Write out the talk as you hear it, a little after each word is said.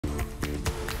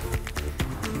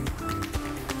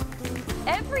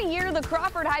Every year, the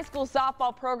Crawford High School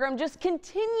softball program just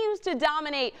continues to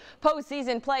dominate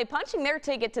postseason play, punching their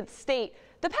ticket to the state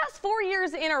the past 4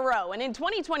 years in a row. And in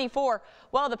 2024,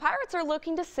 well, the Pirates are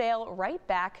looking to sail right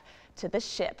back to the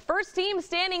ship. First team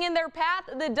standing in their path,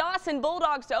 the Dawson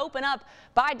Bulldogs, to open up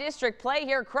by district play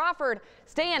here. Crawford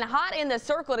staying hot in the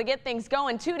circle to get things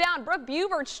going. 2 down, Brooke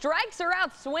Bubert strikes her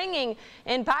out swinging,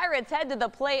 and Pirates head to the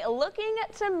plate looking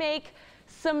to make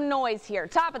some noise here.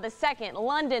 Top of the second,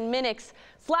 London Minix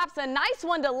slaps a nice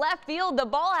one to left field. The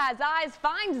ball has eyes,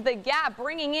 finds the gap,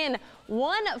 bringing in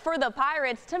one for the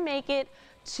Pirates to make it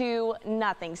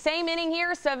 2-0. Same inning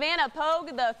here, Savannah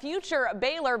Pogue, the future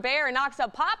Baylor Bear, knocks a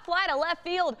pop fly to left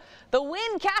field. The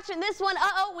wind catching this one.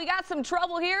 We got some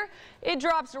trouble here. It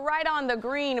drops right on the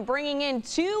green, bringing in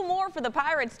 2 more for the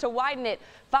Pirates to widen it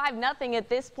 5-0 at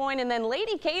this point. And then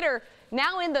Lady Cater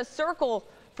now in the circle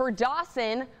for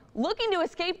Dawson, looking to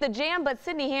escape the jam, but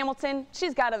Sydney Hamilton,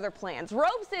 she's got other plans.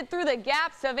 Ropes it through the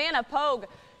gap. Savannah Pogue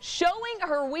showing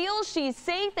her wheels. She's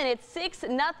safe, and it's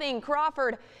 6-0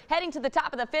 Crawford. Heading to the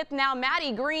top of the 5th now,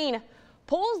 Maddie Green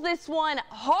pulls this one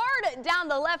hard down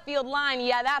the left field line.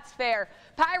 Yeah, that's fair.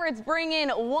 Pirates bring in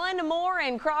 1 more,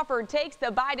 and Crawford takes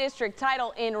the by-district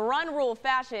title in run rule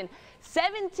fashion.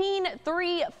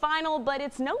 17-3 final, but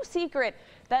it's no secret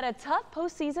that a tough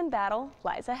postseason battle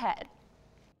lies ahead.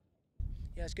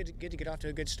 Yeah, it's good to get off to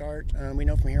a good start. We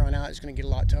know from here on out it's going to get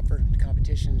a lot tougher, the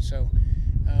competition. So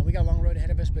we got a long road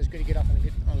ahead of us, but it's good to get off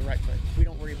on the right foot. We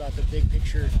don't worry about the big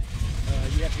picture.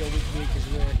 You have to go week to week because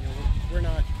we're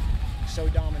not so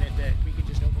dominant that we can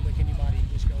just overlook anybody and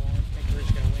just go on and think we're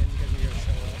just going to win because we're going to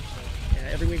show up. So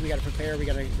every week we got to prepare. We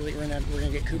got to really earn that. We're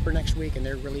going to get Cooper next week, and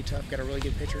they're really tough. Got a really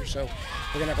good pitcher, so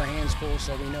we're going to have our hands full.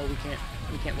 So we know we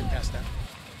can't look past that.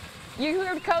 You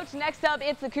heard Coach. Next up,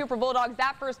 it's the Cooper Bulldogs.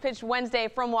 That first pitch Wednesday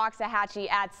from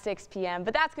Waxahachie at 6 p.m.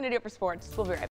 But that's going to do it for sports. We'll be right back.